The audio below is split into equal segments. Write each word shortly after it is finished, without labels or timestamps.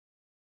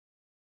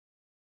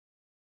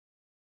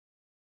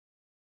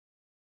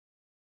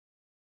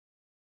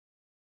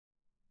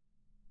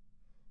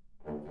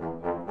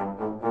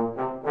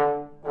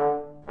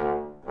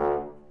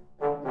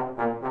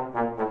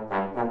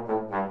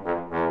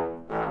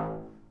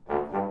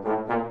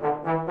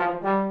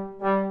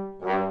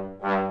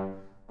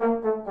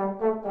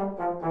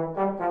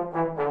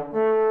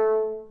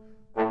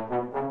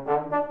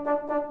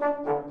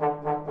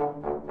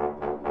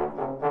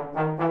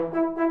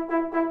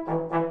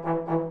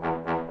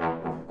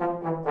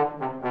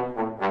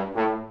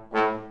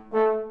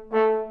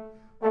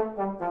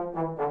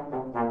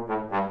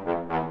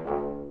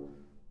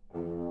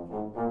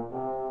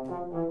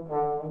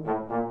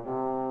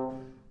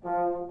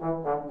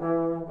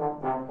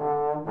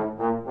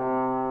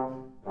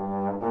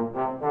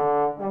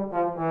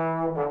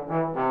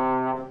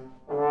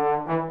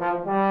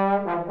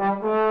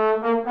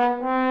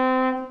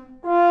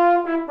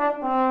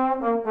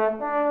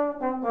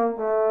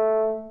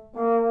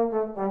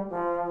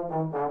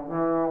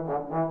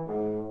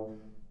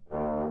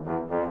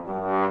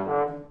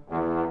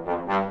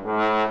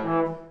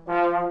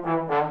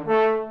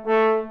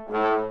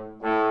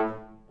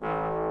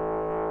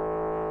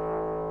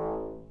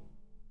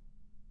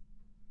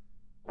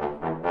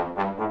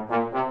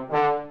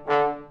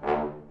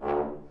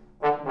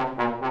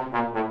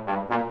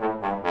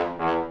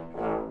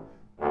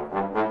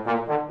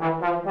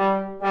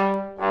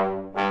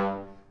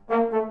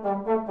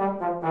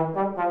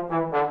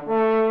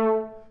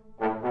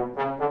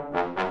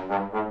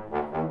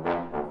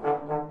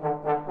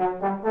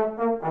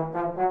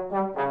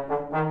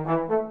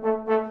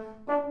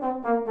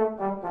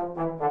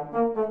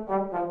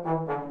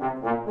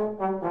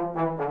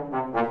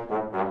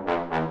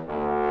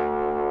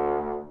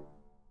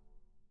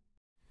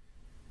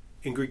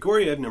In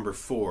Grigoriev number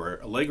 4,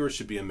 allegro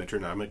should be a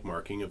metronomic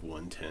marking of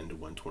 110 to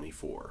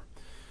 124.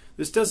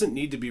 This doesn't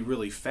need to be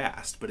really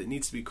fast, but it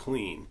needs to be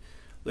clean.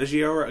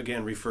 Leggiero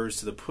again refers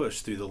to the push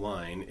through the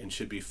line and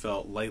should be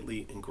felt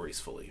lightly and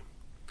gracefully.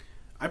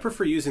 I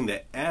prefer using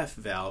the F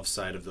valve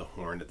side of the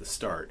horn at the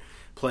start,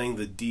 playing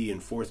the D in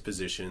 4th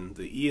position,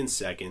 the E in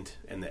 2nd,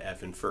 and the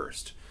F in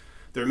 1st.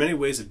 There are many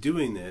ways of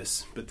doing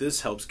this, but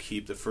this helps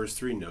keep the first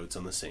 3 notes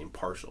on the same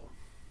partial.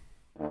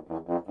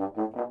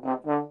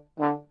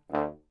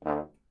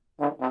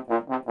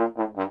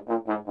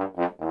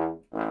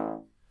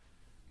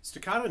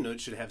 Staccato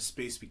notes should have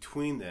space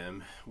between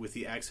them, with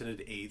the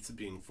accented eighths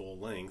being full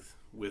length,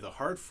 with a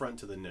hard front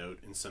to the note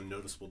and some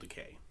noticeable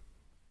decay.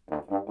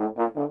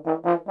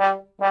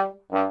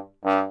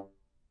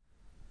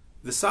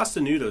 The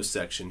sostenuto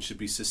section should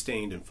be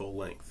sustained in full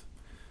length.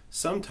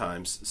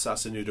 Sometimes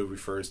sostenuto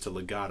refers to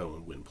legato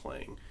when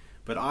playing,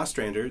 but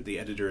Ostrander, the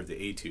editor of the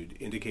Etude,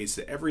 indicates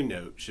that every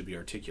note should be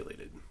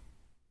articulated.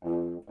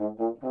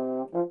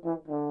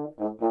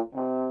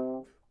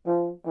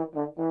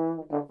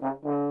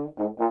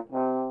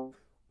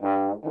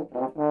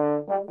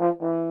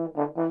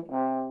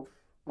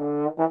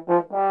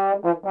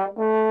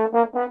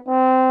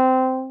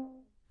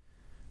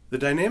 The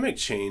dynamic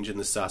change in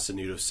the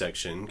sostenuto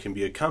section can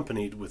be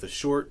accompanied with a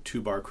short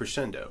 2-bar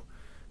crescendo.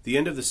 The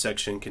end of the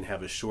section can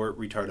have a short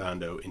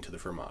ritardando into the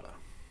fermata.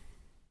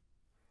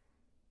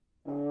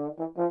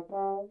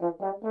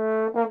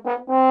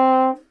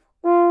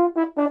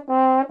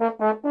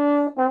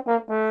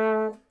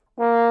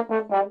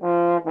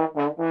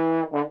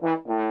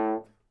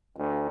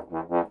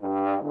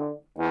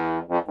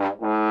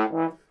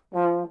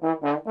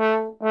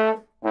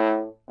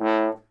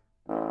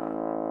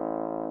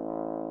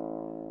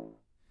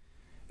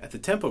 At the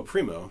tempo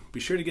primo,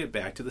 be sure to get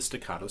back to the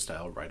staccato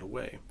style right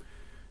away.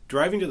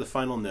 Driving to the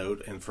final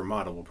note and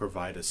fermata will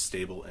provide a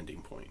stable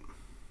ending point.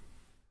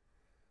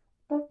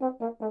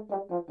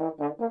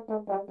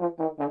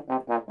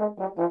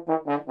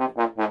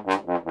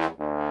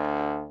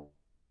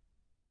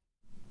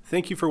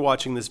 Thank you for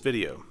watching this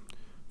video.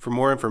 For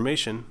more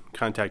information,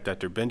 contact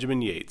Dr.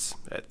 Benjamin Yates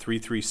at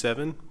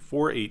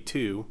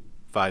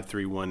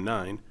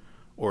 337-482-5319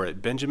 or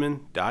at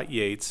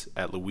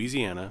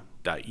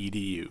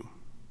benjamin.yates@louisiana.edu.